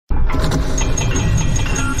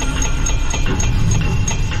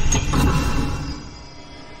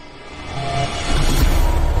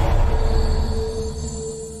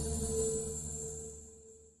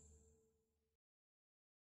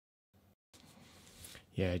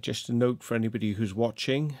Yeah, just a note for anybody who's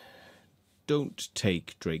watching. Don't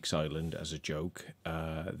take Drake's Island as a joke.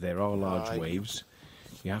 There are large waves.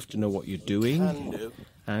 You have to know what you're doing.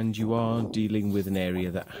 And you are dealing with an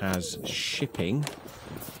area that has shipping,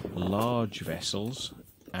 large vessels,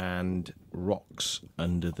 and rocks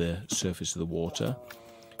under the surface of the water.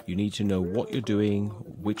 You need to know what you're doing,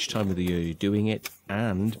 which time of the year you're doing it,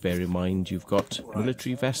 and bear in mind you've got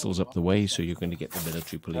military vessels up the way, so you're going to get the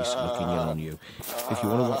military police looking in on you. If you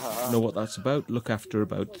want to know what that's about, look after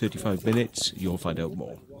about 35 minutes, you'll find out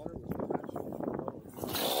more.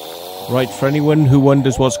 Right, for anyone who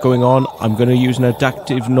wonders what's going on, I'm going to use an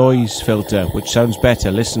adaptive noise filter, which sounds better.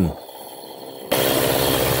 Listen.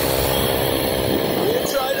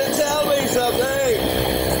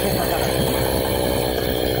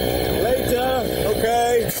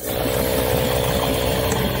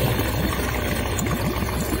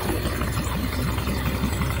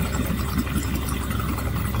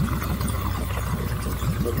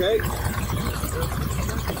 Okay. I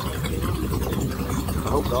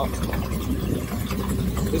hope not.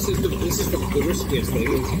 This is the riskiest thing.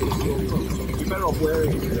 You're better off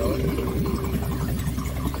wearing it, you know.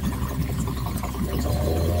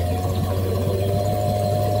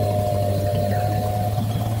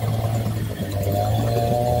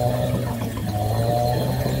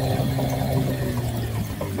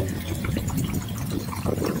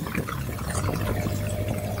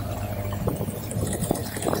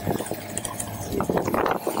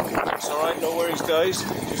 No worries, guys.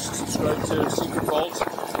 Just subscribe to Secret Vault.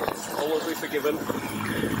 All will be forgiven.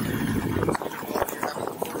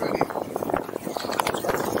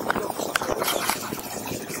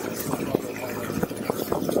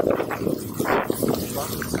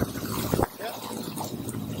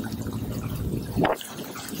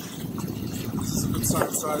 This is a good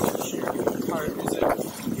size to shoot pirate music.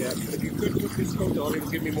 Yeah, but if you could put this coat on, it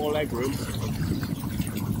would give me more leg room.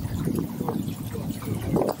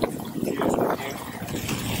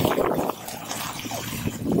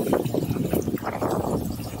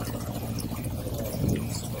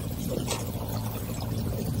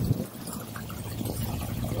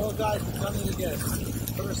 Well, guys, we've done it again.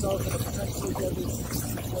 Put ourselves in a potentially deadly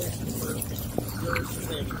situation for your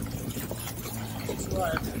safety.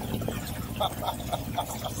 Subscribe.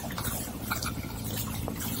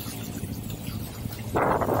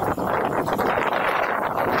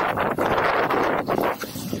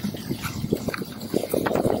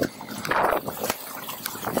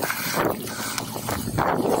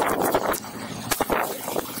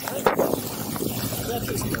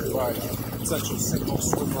 It's actually single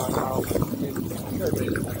swim right now. They're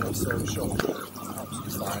really so short.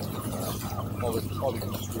 Absolutely fine. All the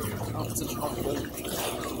constraints. Oh, it's such a compliment.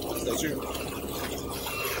 Stay tuned.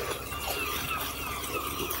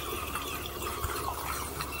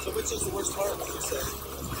 So which is the worst part, would you say?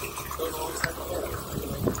 Don't always have to work.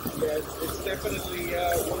 Yeah, it's definitely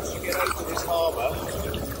once you get out of this harbour.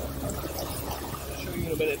 I'll show you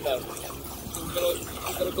in a minute now. So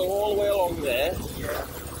we're gonna go all the way along there. Yeah.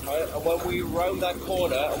 Right, and when we round that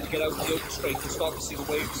corner and we get out the open strait, you start to see the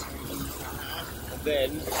waves. And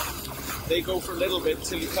then they go for a little bit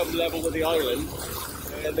until you come level with the island,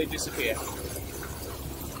 and then they disappear.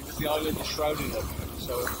 Because the island is shrouding them.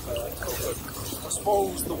 So it's all good. I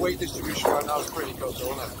suppose the weight distribution right now is pretty good,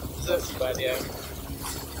 though, isn't it? It's not too bad, yeah.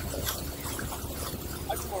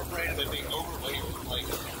 I'm more afraid of it being overweight, like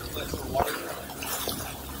less of water.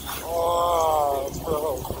 Oh,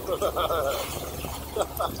 bro.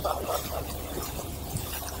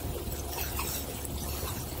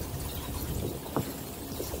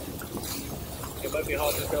 It might be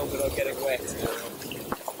hard to film without getting wet.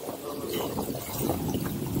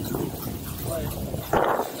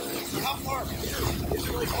 How far from here? It's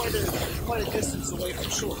really quite a distance away from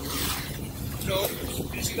shore. So,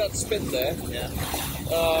 you see that spit there? Yeah.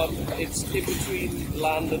 It's in between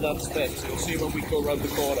land and that spit, so you'll see when we go around the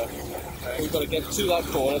corner. We've got to get to that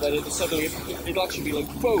corner, then it'll actually be like,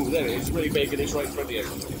 whoa, there it is, really big, and it's right in front of you.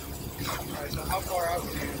 Alright, so how far out do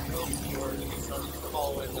you go before you start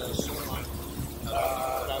following the shoreline?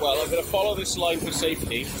 Well, I'm going to follow this line for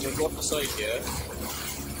safety. I'm going to go up the side here,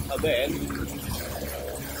 and then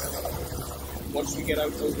once we get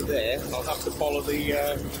out over there, I'll have to follow the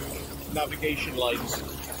navigation lines,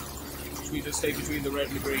 which we just stay between the red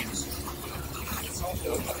and the greens. It's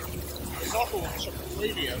awful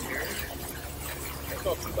wavy out here. It's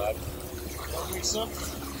not too bad. Love me some.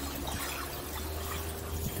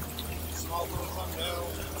 Small little fun now.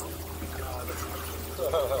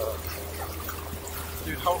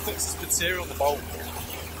 Dude, how thick's this material on the boat?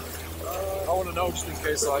 I want to know just in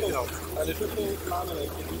case, like, you know. And if triple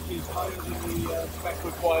laminate is higher than the spec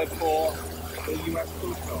required for the US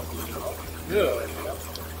Coastguard. yeah.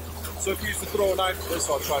 So if you used to throw a knife at this,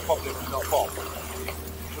 I'd try popping it and not pop.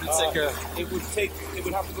 Would it take it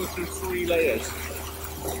would have to go through 3 layers.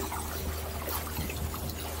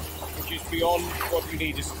 Which is beyond what you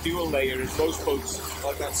need. Is dual layers. Most boats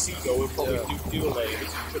like that Seagull will probably do dual layers. This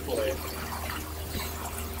is triple layer.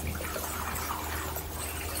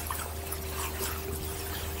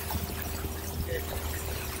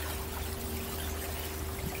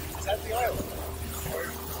 Is that the island?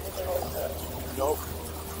 Nope.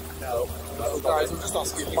 No. Guys, I'm just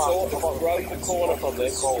asking. It's all about round the corner from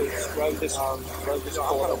this. Round this corner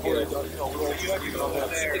here.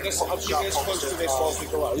 Because I'm keeping us close to this whilst we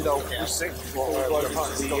go out. You know, we're sick. Three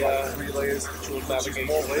layers, navigation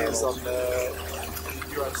more layers on the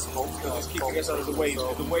US coast. Just keeping us out of the waves.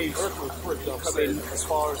 The waves come in as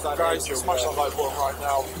far as that. Guys, smash that like button right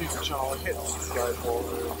now. New to the channel, hit the subscribe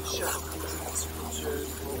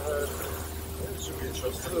should be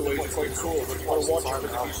interesting. The waves are quite cool, but you want to watch it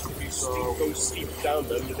because if you go steep down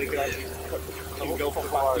them, they can actually go for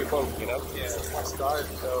flat your boat, you know? Yeah, last dive.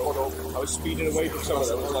 I was speeding away from some of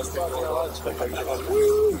them. I was like,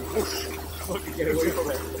 woo! Fucking get away from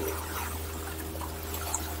it.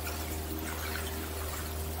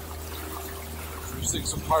 You sing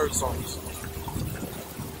some pirate songs?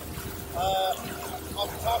 Off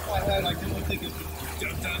the top of my head, I can only think of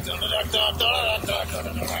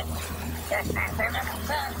I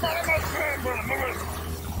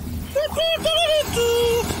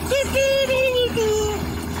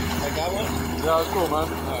got one? Yeah, it's cool, man.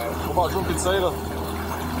 What about Drunken Sailor?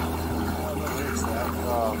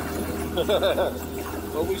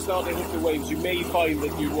 When we start to hit the waves, you may find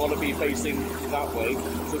that you want to be facing that way.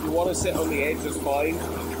 So if you want to sit on the edge, that's fine.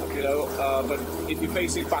 You know, but if you're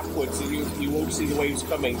facing backwards, you won't see the waves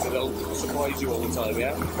coming, so they'll surprise you all the time,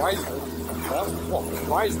 yeah? Why is it? Huh? What?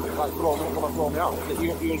 Why is it? Like, throw me out?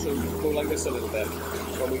 You also go like this a little bit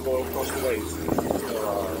when we go across the waves.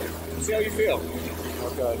 See how you feel?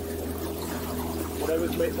 Okay.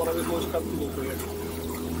 Whatever's most comfortable for you.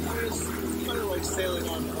 It's kind of like sailing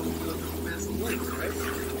on massive lakes, right?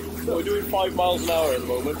 So we're doing 5 miles an hour at the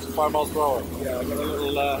moment. 5 miles per hour? Yeah, I've got a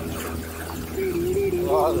little...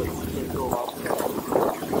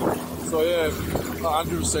 So yeah, like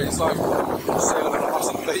Andrew was saying, it's like sailing on a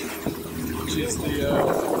massive lake, which is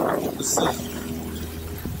the sea.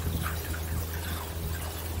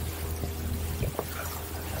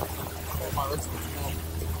 Oh my, that's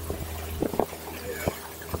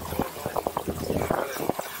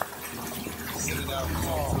Sit it out for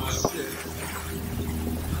some time.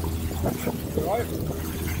 Alright?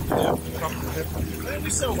 yeah. Maybe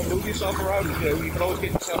so, but move yourself around, you know, you can always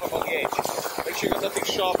get yourself up on the edge. Make sure you've got nothing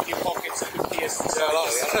sharp in your pockets that could pierce the side.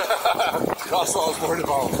 That's what I was worried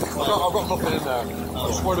about. I've got nothing in there. I'm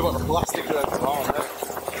just worried about the plastic that's on there.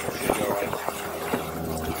 Should be alright.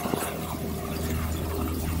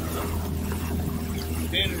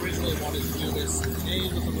 Dan originally wanted to do this A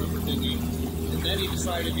with a rubber dinghy, and then he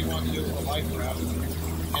decided he wanted to do it with a life raft.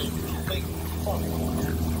 And think,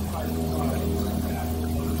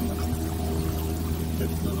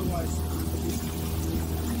 otherwise,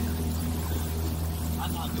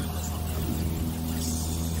 I'm not doing this on that.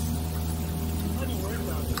 I'm not worried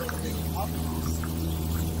about the rubber dinghy.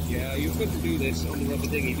 Yeah, you're good to do this on the rubber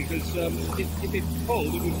dinghy because if it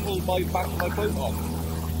pulled, it would pull my back of my boat off.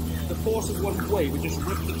 The force of one wave would just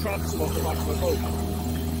rip the transom off the back of my boat.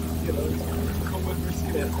 You know, come with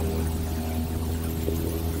risking it.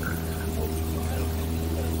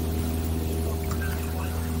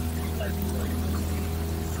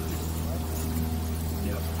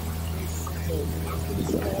 So after this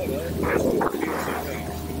corner, it's going to be a survey.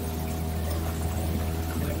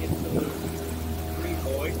 And I get to the green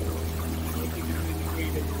boy, I think it's in the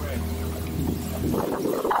green and the red.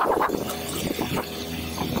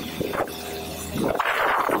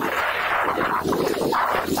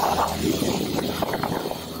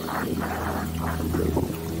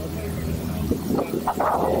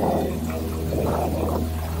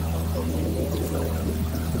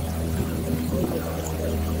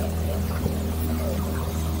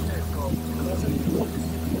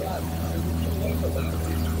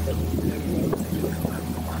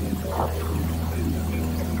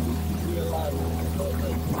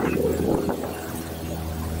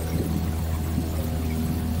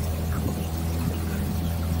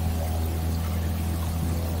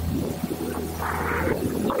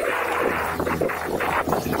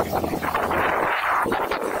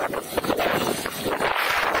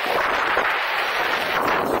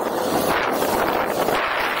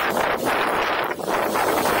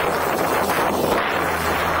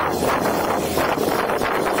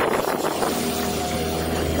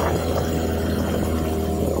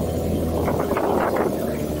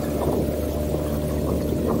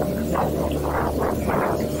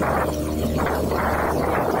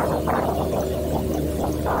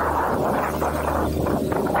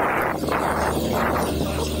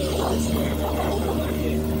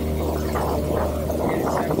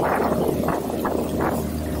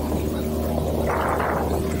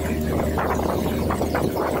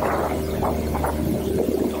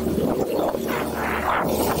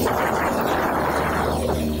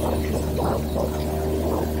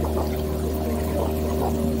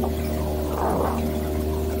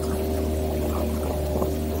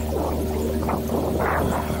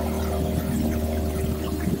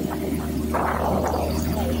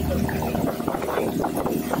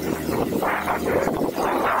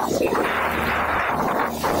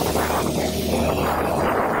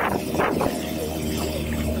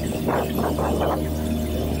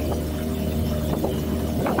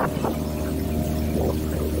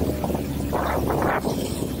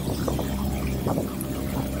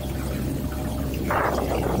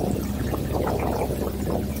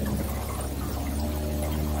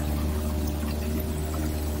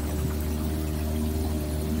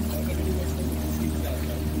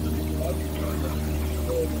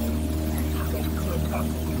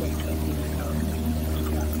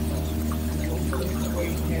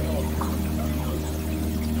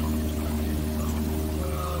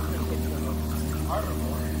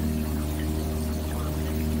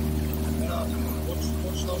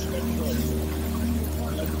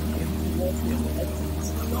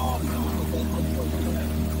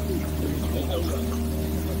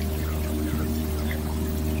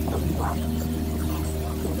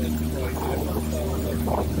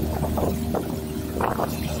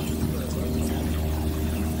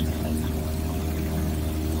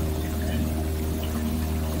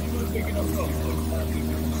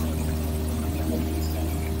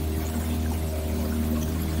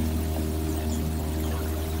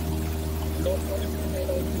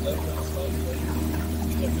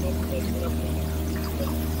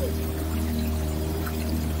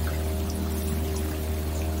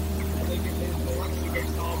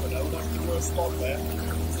 Spot there.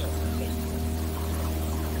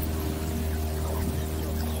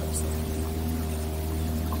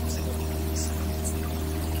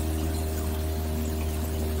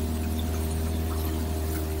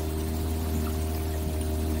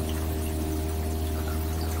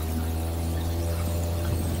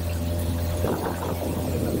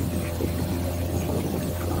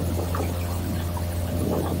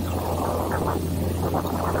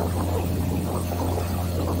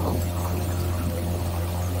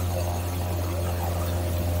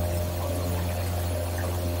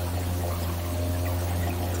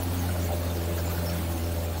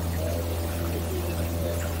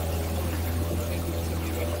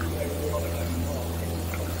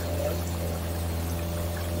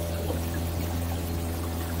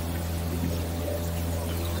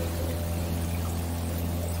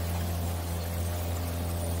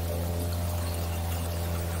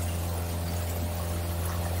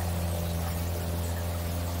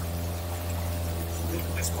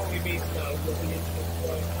 This probably means now looking into the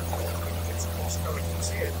it's cross current. You can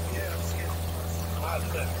see it. Yeah, I see it. Mad,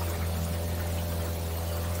 isn't it?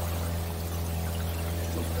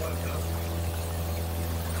 It's just right now.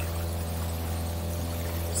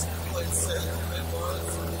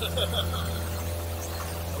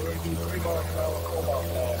 We're going to do 3 miles an hour, 4 miles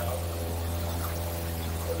an hour now.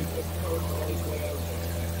 Probably just going all the way out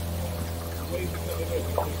there. The waves are coming in,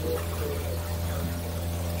 we're walking through it.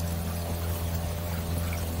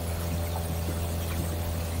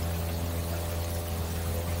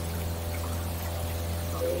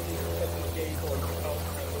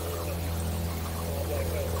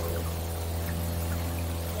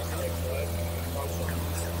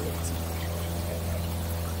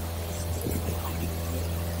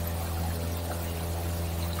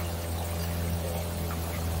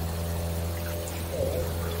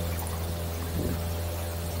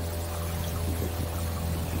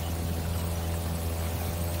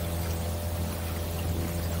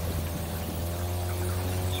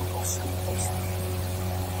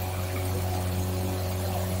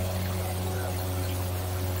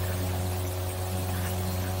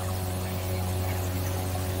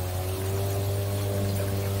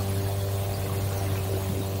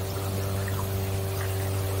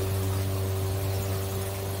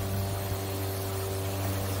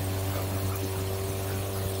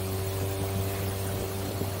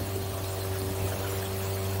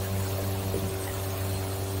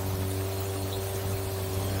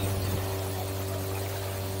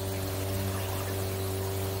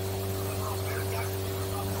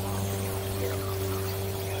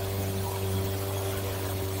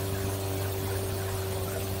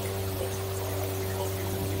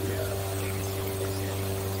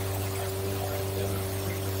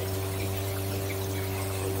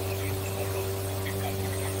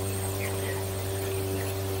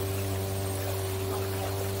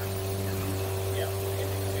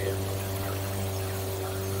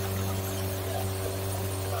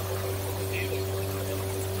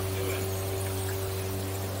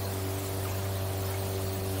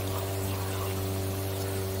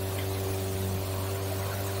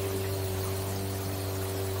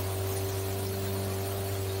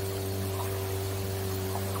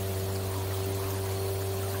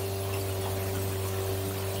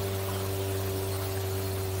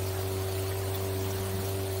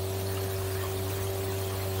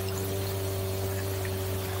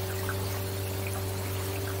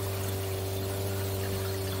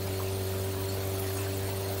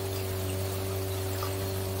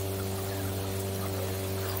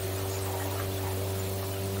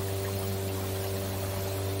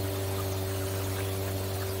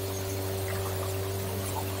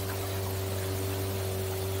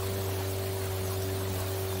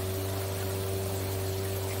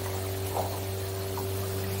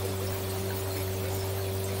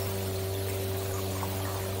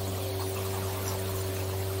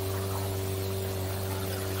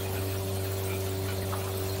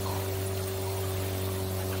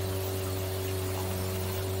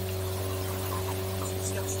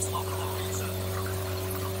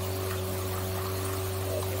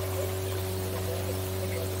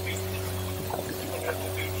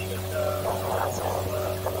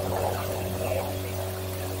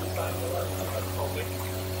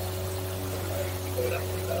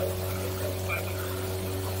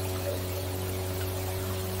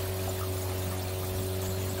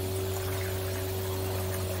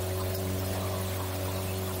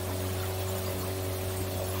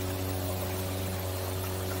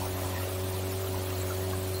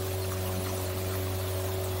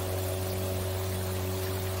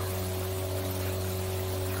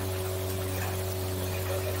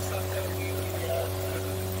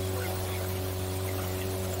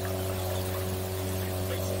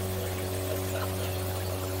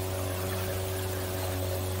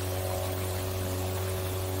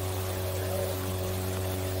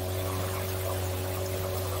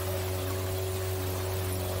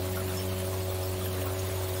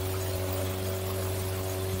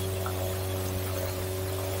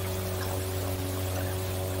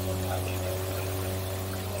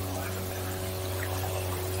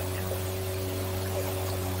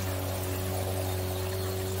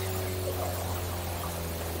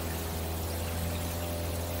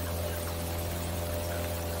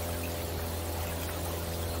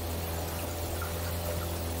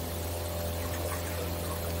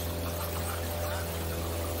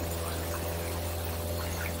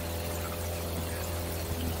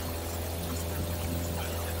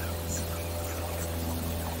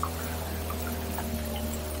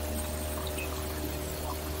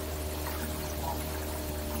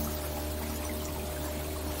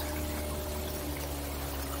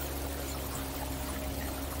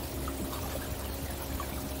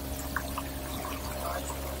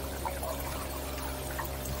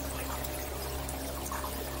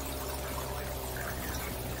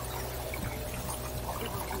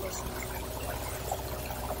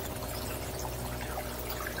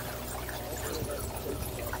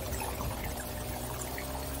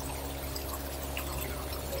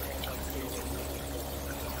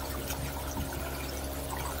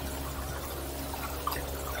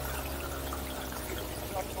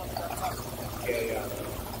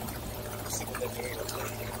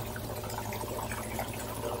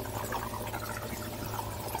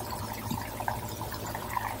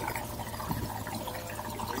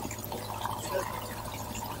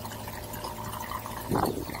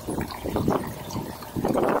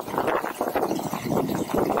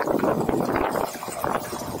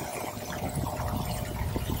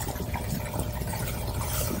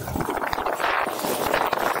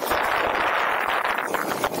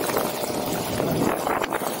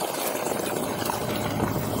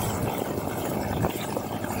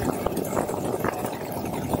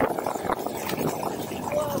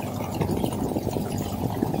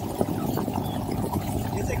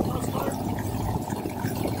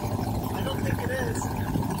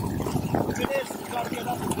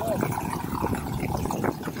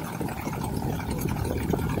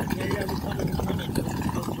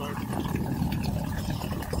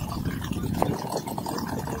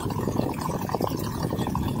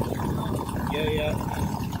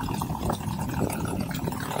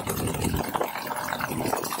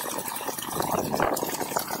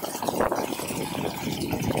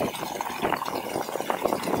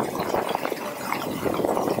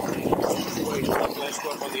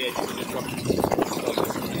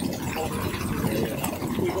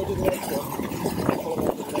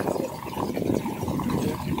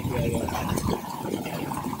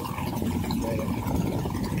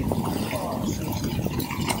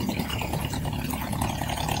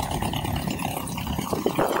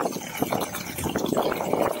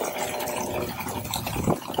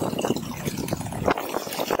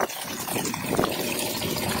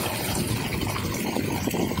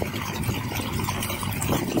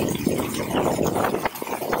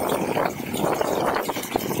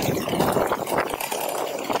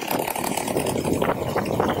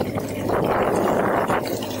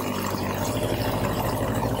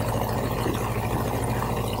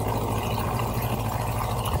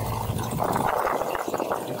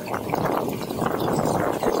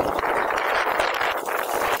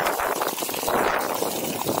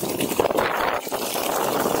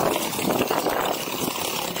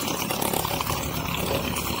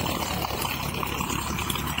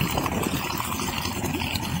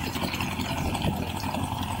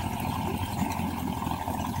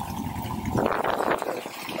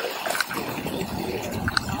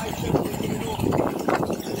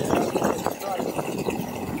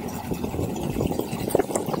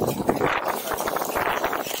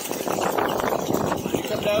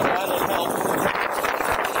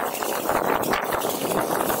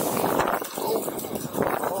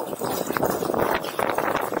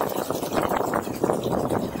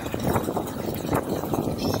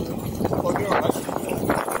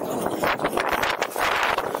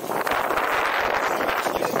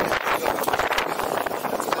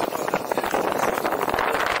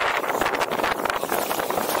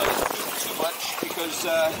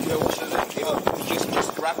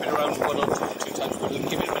 Just wrap it around one or two times, but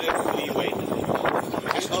give it a bit of leeway.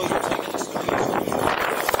 Just hold it.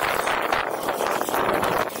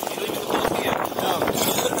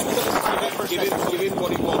 Give him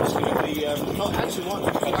what he wants. Give him the. No, actually, what?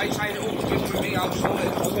 If I try to open it for me, I'll just hold it.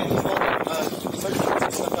 Okay,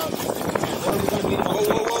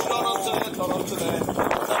 not onto there.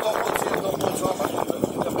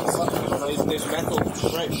 There's metal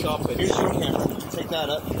right sharp. Here's your camera. Take that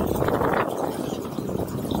up.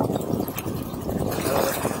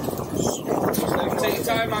 Take your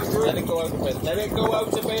time, Andrew. Let it go out a bit. Let it go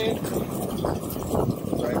out a bit.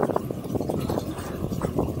 Right.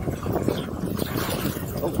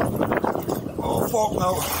 Oh, fuck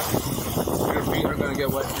no. Your feet are going to get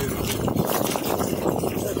wet too.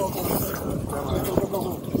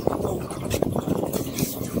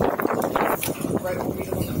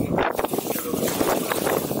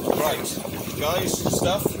 Right, guys,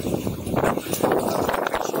 stuff.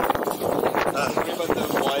 Give me the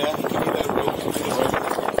wire, give me that rope, give me the rope.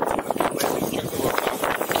 Check the rope out.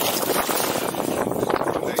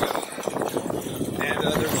 There you go.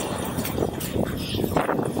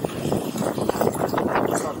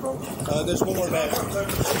 And there's one more there.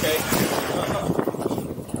 Okay.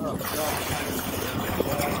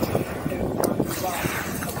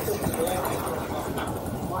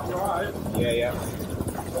 Yeah.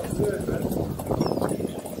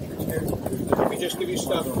 Let me just give you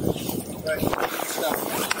stuff. Right, stuff.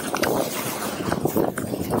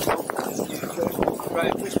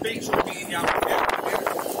 Right, which beaks will be in your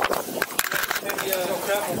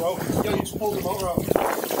careful, bro. Yo, you just pulled the motor out.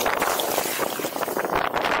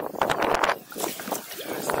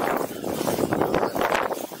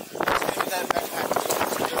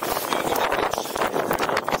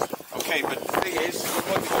 Okay, but the thing is,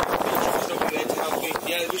 somebody there to help me.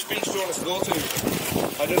 Yeah, which beach do you want us to go to?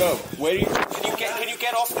 I don't know. Where can you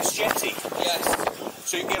get off this jetty? Yes.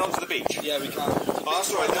 So you can get onto the beach? Yeah, we can. Oh,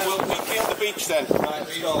 that's right. Then we'll meet me on the beach then. Right,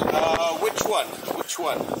 we go. Which one? Which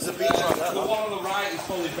one? There's a beach right there. The one on the right is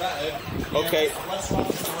probably better. Okay. Yeah, let's run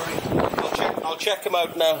to the right. I'll check them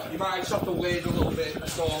out now. You might just have to wade a little bit in the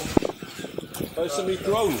storm. Oh, somebody's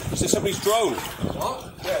drone. Is this somebody's drone?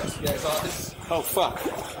 What? Yes, yeah, it's like this. Oh, fuck.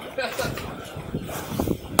 Let's go.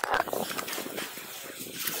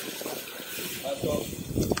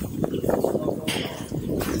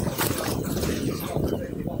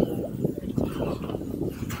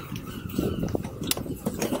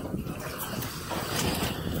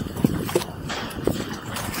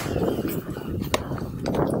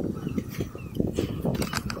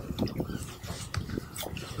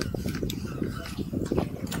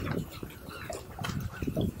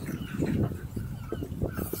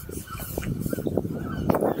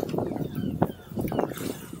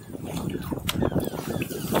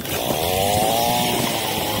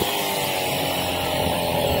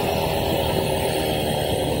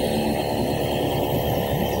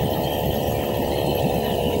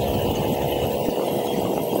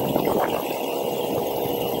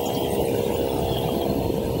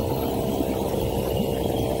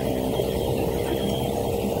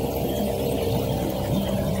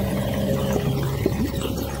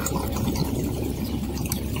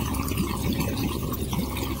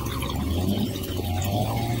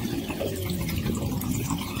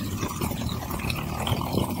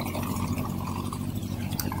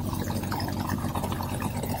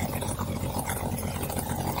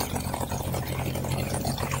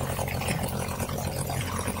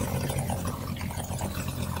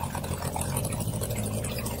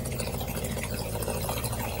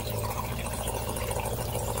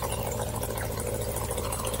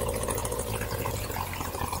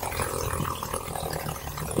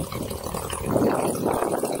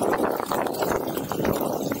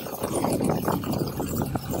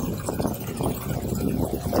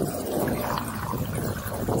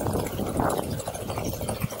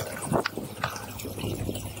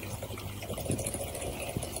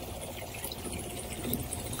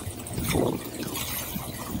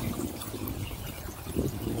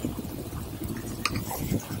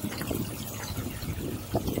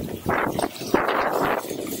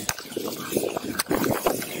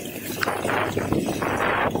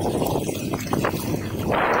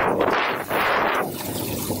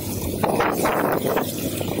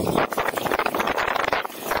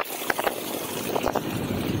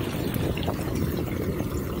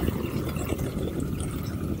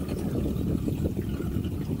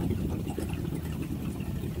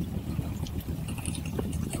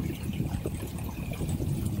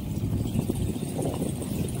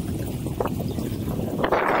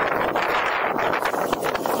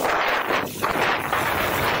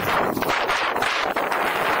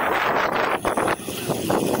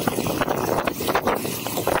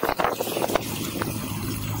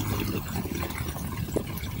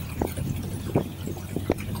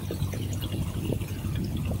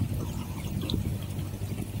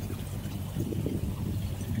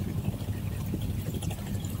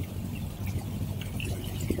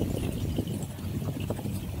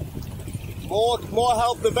 More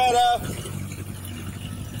help the better.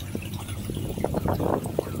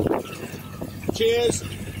 Cheers.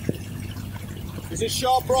 Is this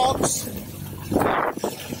sharp rocks?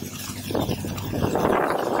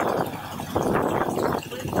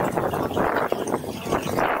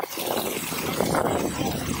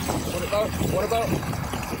 What about?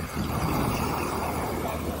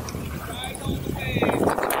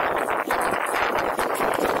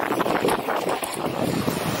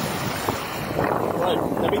 Right,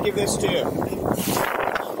 let me give this to you.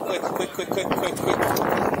 Quick.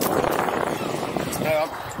 Hang on.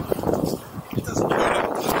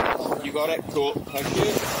 You got it? Cool. Thank you.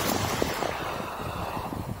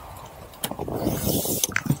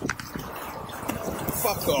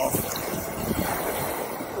 Fuck off.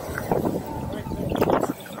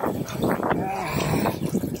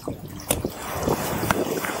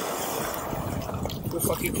 You're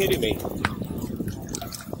fucking kidding me.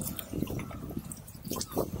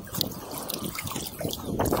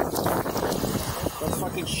 That's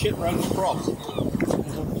fucking shit round the props.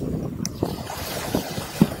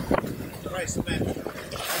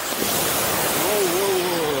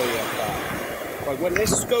 Whoa, yeah. Right, when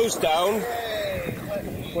this goes down,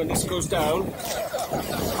 when this goes down,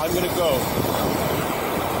 I'm going to go.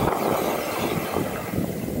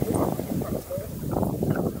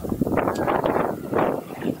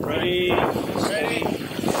 Ready, steady.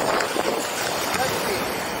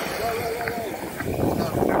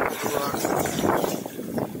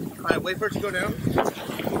 Alright, wait for it to go down.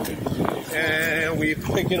 And we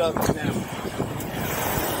pick it up now.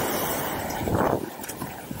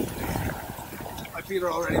 My feet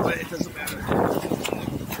are already wet, it doesn't matter.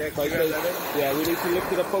 Yeah, we need to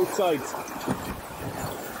lift it up both sides.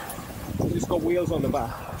 We just got wheels on the back.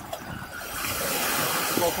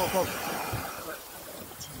 Go.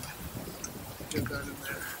 Get that in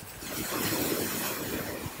there.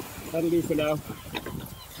 That'll do for now.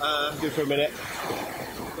 Do for a minute.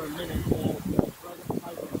 For a minute.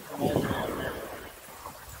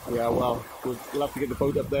 Yeah, well, we'll have to get the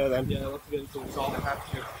boat up there then. Yeah, we'll have to get it to the salt.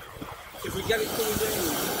 Have to. If we get it coming down, we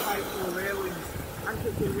can tie it to the railings. Anchor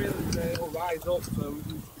it to the railings, it'll rise up, so we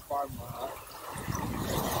can just farm like that.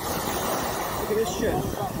 Look at this shit.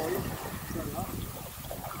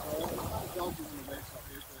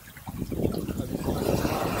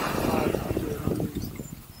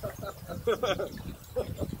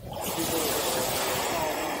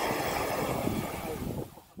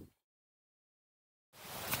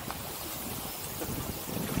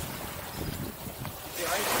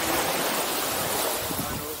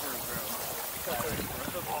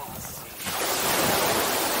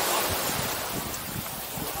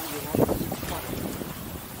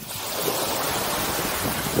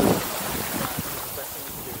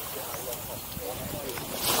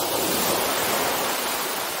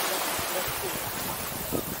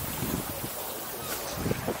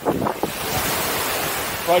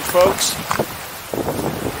 Right, folks,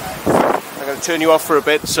 I'm going to turn you off for a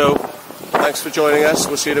bit, so thanks for joining us.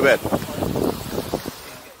 We'll see you in a bit.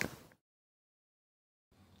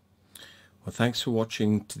 Well, thanks for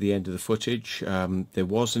watching to the end of the footage. There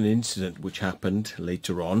was an incident which happened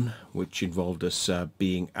later on, which involved us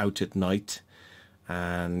being out at night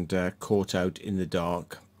and caught out in the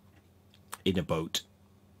dark in a boat.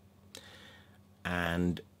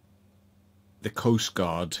 And the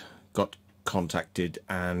Coastguard got contacted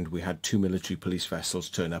and we had 2 military police vessels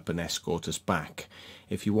turn up and escort us back.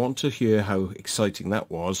 If you want to hear how exciting that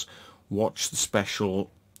was, watch the special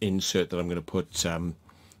insert that I'm going to put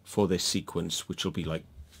for this sequence, which will be like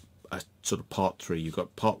a sort of part 3. You've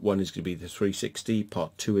got part 1 is going to be the 360,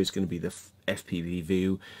 part 2 is going to be the FPV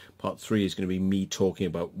view, part 3 is going to be me talking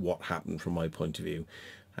about what happened from my point of view.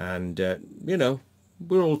 And you know,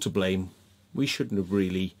 we're all to blame. We shouldn't have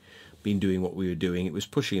really been doing what we were doing. It was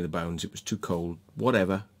pushing the bounds, it was too cold,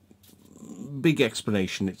 whatever. Big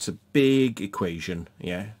explanation, it's a big equation,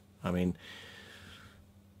 yeah. I mean,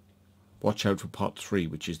 watch out for part 3,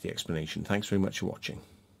 which is the explanation. Thanks very much for watching.